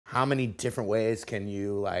how many different ways can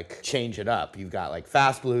you like change it up? You've got like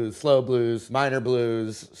fast blues, slow blues, minor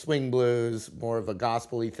blues, swing blues, more of a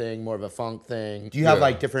gospel-y thing, more of a funk thing. Do you have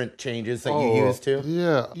like different changes that you use too?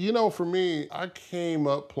 Yeah. You know, for me, I came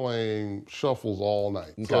up playing shuffles all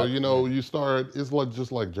night. Okay. So, you know, you start, it's like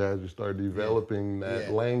just like jazz, you start developing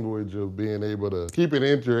that language of being able to keep it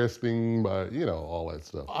interesting by, you know, all that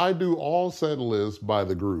stuff. I do all set lists by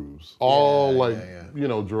the grooves. All you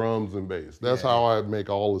know, drums and bass. That's how I make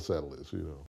all the set lists, you know.